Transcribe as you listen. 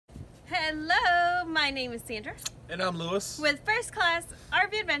Hello, my name is Sandra. And I'm Lewis. With First Class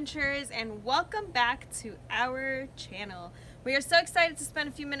RV Adventures, and welcome back to our channel. We are so excited to spend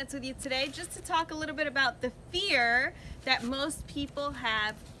a few minutes with you today just to talk a little bit about the fear that most people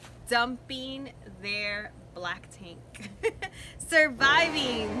have dumping their black tank.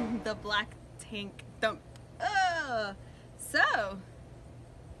 Surviving the black tank dump. So,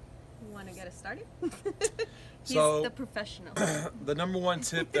 want to get us started? He's the professional. The number one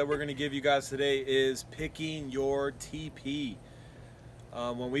tip that we're going to give you guys today is picking your TP.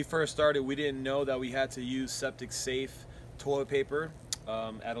 When we first started, we didn't know that we had to use septic safe toilet paper.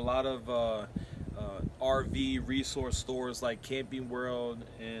 At a lot of RV resource stores like Camping World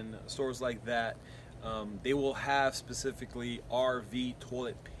and stores like that, they will have specifically RV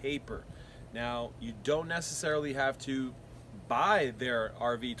toilet paper. Now, you don't necessarily have to buy their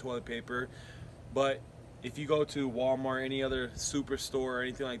RV toilet paper, but if you go to Walmart, any other superstore or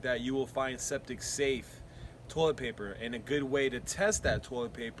anything like that, you will find septic safe toilet paper. And a good way to test that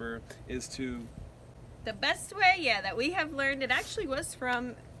toilet paper is to... The best way, that we have learned, it actually was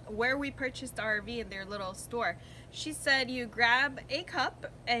from where we purchased our RV in their little store. She said you grab a cup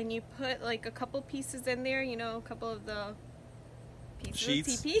and you put like a couple pieces in there, you know, a couple of the pieces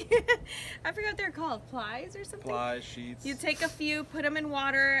sheets. Of TP. I forgot what they're called, plies or something? Plies, sheets. You take a few, put them in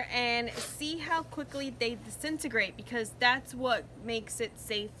water, and see how quickly they disintegrate, because that's what makes it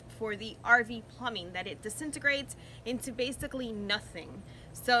safe for the RV plumbing, that it disintegrates into basically nothing.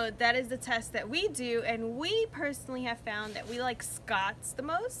 So that is the test that we do, and we personally have found that we like Scott's the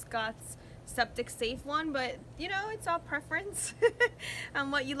most. Scott's septic safe one, but you know, it's all preference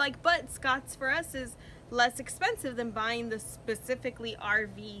on what you like. But Scott's for us is less expensive than buying the specifically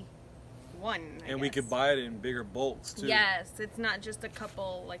RV one, I and guess. we could buy it in bigger bulks too. Yes, it's not just a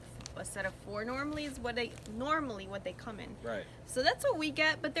couple, like a set of 4 normally is what they come in. Right. So that's what we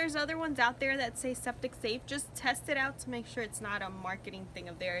get, but there's other ones out there that say septic safe. Just test it out to make sure it's not a marketing thing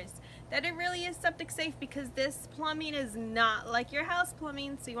of theirs, that it really is septic safe, because this plumbing is not like your house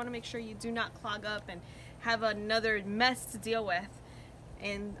plumbing, so you want to make sure you do not clog up and have another mess to deal with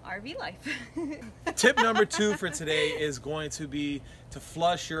in RV life. Tip number 2 for today is going to be to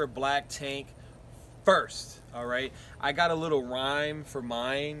flush your black tank first. All right, I got a little rhyme for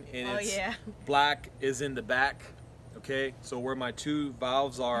mine, and it's black is in the back. Okay, so where my 2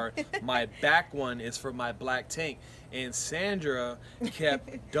 valves are, my back one is for my black tank. And Sandra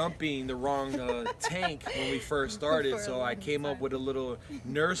kept dumping the wrong tank when we first started, so I came up with a little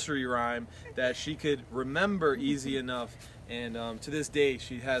nursery rhyme that she could remember easy enough. And to this day,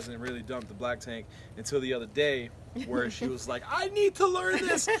 she hasn't really dumped the black tank until the other day, where she was like, I need to learn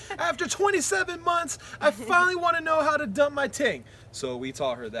this. After 27 months, I finally want to know how to dump my tank. So we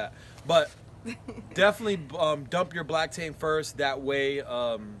taught her that. But definitely dump your black tank first. That way,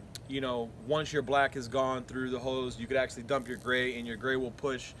 you know, once your black is gone through the hose, you could actually dump your gray, and your gray will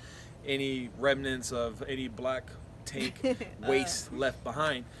push any remnants of any black tank waste left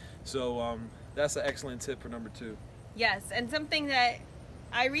behind. So that's an excellent tip for number 2. Yes, and something that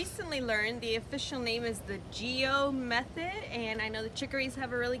I recently learned, the official name is the Geo method, and I know the Chicories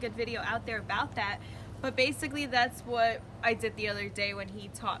have a really good video out there about that. But basically that's what I did the other day when he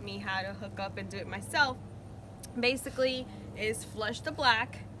taught me how to hook up and do it myself. Basically is flush the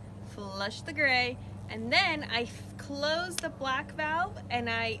black, flush the gray, and then I closed the black valve and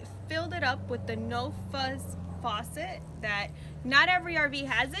I filled it up with the no fuzz faucet. That not every RV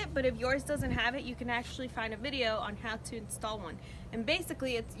has it, but if yours doesn't have it, you can actually find a video on how to install one. And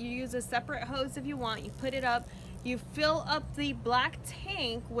basically it's, you use a separate hose if you want, you put it up, you fill up the black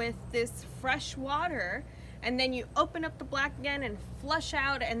tank with this fresh water, and then you open up the black again and flush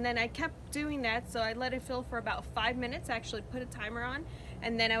out. And then I kept doing that, so I let it fill for about 5 minutes. I actually put a timer on,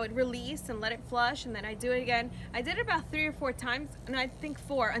 and then I would release and let it flush, and then I do it again. I did it about 3 or 4 times, and I think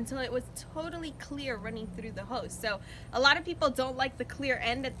 4, until it was totally clear running through the hose. So a lot of people don't like the clear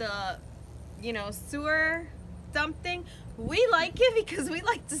end at the, you know, sewer dump thing. We like it because we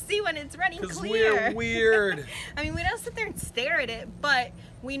like to see when it's running clear. We're weird. I mean, we don't sit there and stare at it, but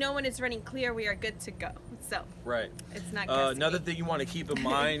we know when it's running clear, we are good to go. So right, it's not another thing you want to keep in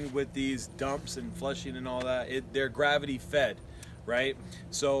mind with these dumps and flushing and all that, they're gravity fed, right?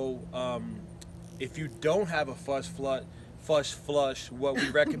 So if you don't have a flush, what we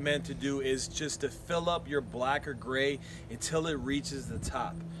recommend to do is just to fill up your black or gray until it reaches the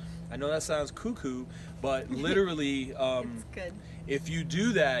top. I know that sounds cuckoo, but literally it's good. if you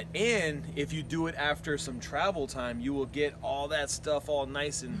do that, and if you do it after some travel time, you will get all that stuff all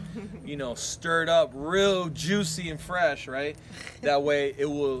nice and, you know, stirred up, real juicy and fresh, right? That way it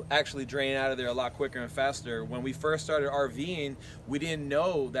will actually drain out of there a lot quicker and faster. When we first started RVing, we didn't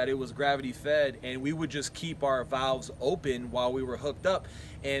know that it was gravity fed, and we would just keep our valves open while we were hooked up.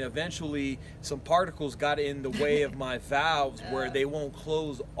 And eventually some particles got in the way of my valves where they won't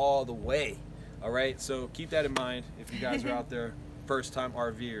close all the way. All right, so keep that in mind if you guys are out there, first time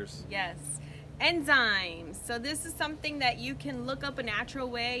RVers. Yes. Enzymes. So this is something that you can look up a natural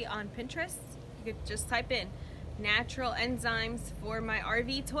way on Pinterest. You could just type in natural enzymes for my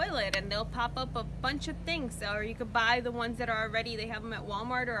RV toilet and they'll pop up a bunch of things. Or you could buy the ones that are already, they have them at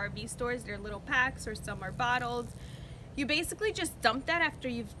Walmart or RV stores. They're little packs or some are bottled. You basically just dump that after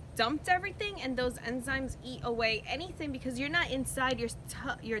you've dumped everything, and those enzymes eat away anything because you're not inside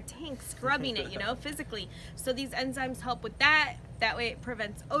your tank scrubbing it, you know, physically. So these enzymes help with that. That way it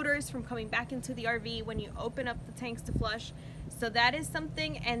prevents odors from coming back into the RV when you open up the tanks to flush. So that is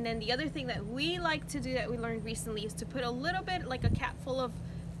something. And then the other thing that we like to do that we learned recently is to put a little bit, like a cap full of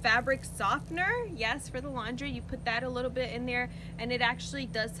fabric softener. Yes, for the laundry, you put that a little bit in there, and it actually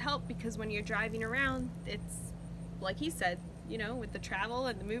does help because when you're driving around, it's like he said, you know, with the travel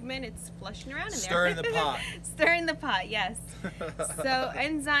and the movement, it's flushing around in there. Stirring the pot. Stirring the pot, yes. So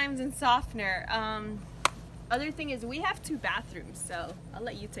enzymes and softener. Other thing is we have 2 bathrooms, so I'll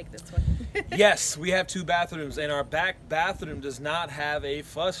let you take this one. Yes, we have 2 bathrooms, and our back bathroom does not have a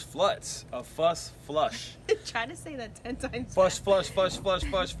fuss flush. Try to say that 10 times. Fuss flush.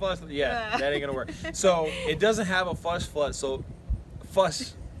 Yeah, that ain't gonna work. So it doesn't have a fuss flush. So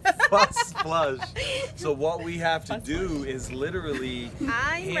fuss flush. So what we have to do is literally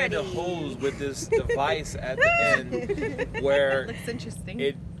hand a hose with this device at the end where looks interesting.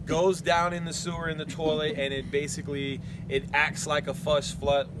 It goes down in the sewer in the toilet, and it acts like a fuss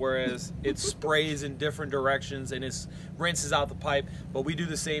flush, whereas it sprays in different directions and it rinses out the pipe. But we do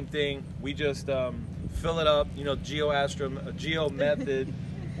the same thing. We just fill it up, you know, Geo method.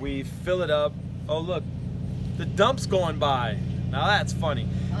 We fill it up. Oh look, the dump's going by. Now that's funny.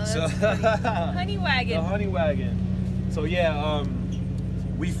 Oh, that's funny. Honey wagon. The honey wagon. So yeah,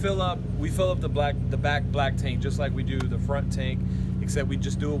 we fill up the back black tank just like we do the front tank, except we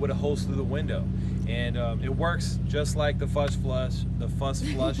just do it with a hose through the window, and it works just like the fuss flush, and fuss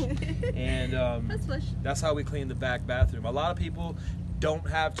flush. That's how we clean the back bathroom. A lot of people don't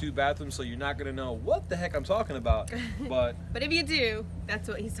have 2 bathrooms, so you're not gonna know what the heck I'm talking about, but if you do, that's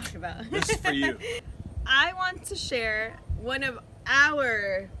what he's talking about. This is for you. I want to share one of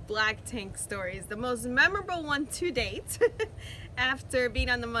our black tank stories, the most memorable one to date. After being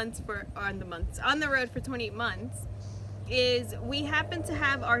on the road for 28 months, is we happen to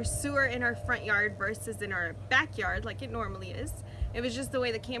have our sewer in our front yard versus in our backyard like it normally is. It was just the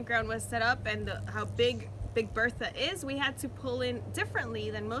way the campground was set up and how big Bertha is. We had to pull in differently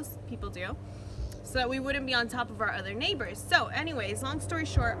than most people do, so that we wouldn't be on top of our other neighbors. So anyways, long story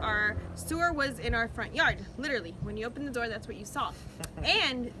short, our sewer was in our front yard. Literally, when you opened the door, that's what you saw.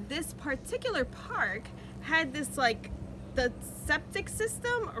 And this particular park had this, like, the septic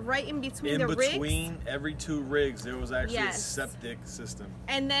system right in between the rigs. In between every 2 rigs, there was actually a septic system.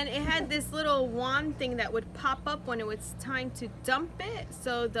 And then it had this little wand thing that would pop up when it was time to dump it.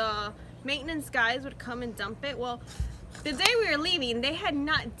 So the maintenance guys would come and dump it. Well, the day we were leaving, they had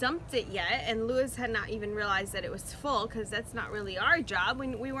not dumped it yet, and Lewis had not even realized that it was full, because that's not really our job.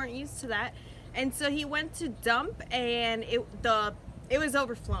 We weren't used to that. And so he went to dump, and it was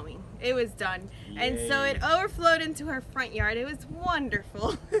overflowing. It was done. Yay. And so it overflowed into our front yard. It was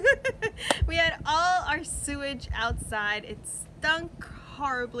wonderful. We had all our sewage outside. It stunk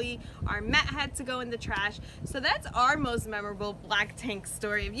horribly. Our mat had to go in the trash. So that's our most memorable black tank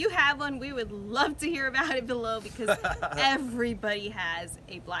story. If you have one, we would love to hear about it below, because everybody has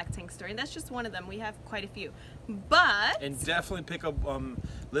a black tank story. And that's just one of them. We have quite a few. And definitely pick up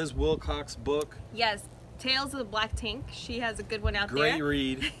Liz Wilcox's book. Yes. Tales of the Black Tank. She has a good one out there. Great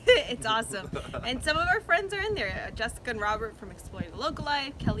read. It's awesome. And some of our friends are in there. Jessica and Robert from Exploring the Local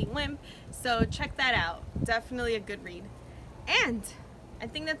Life, Kelly Wimp. So check that out. Definitely a good read. And I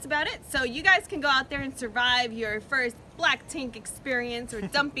think that's about it. So you guys can go out there and survive your first black tank experience or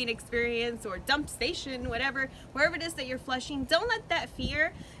dumping experience or dump station, whatever, wherever it is that you're flushing. Don't let that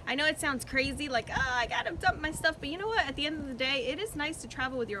fear. I know it sounds crazy, like, oh, I gotta dump my stuff, but you know what? At the end of the day, it is nice to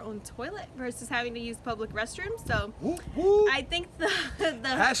travel with your own toilet versus having to use public restrooms. So whoop, whoop. I think the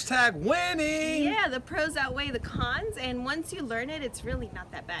hashtag winning. Yeah, the pros outweigh the cons, and once you learn it, it's really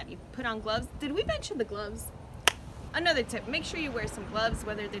not that bad. You put on gloves. Did we mention the gloves? another tip, make sure you wear some gloves,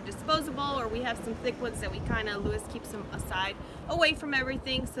 whether they're disposable or we have some thick ones that we kind of, Lewis keeps them aside away from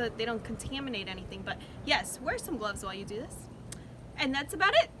everything so that they don't contaminate anything. But yes, wear some gloves while you do this. And that's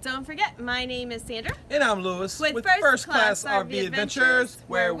about it. Don't forget, my name is Sandra. And I'm Lewis with First Class RV Adventures,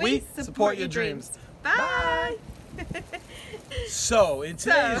 where we support your dreams. Bye. So, in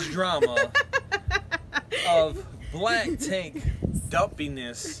today's drama of black tank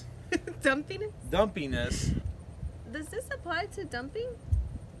dumpiness. Dumpiness. Does this apply to dumping?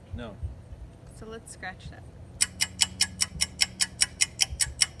 No. So let's scratch that.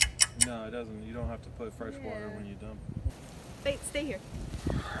 No, it doesn't. You don't have to put fresh water when you dump. Wait, stay here.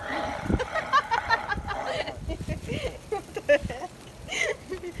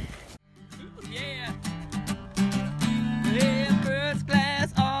 Yeah. Yeah, first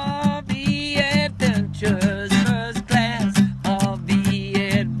class RV adventures. First class RV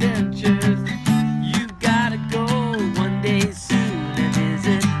adventures. You gotta go one day soon and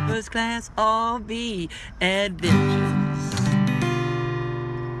visit First Class RV Adventures.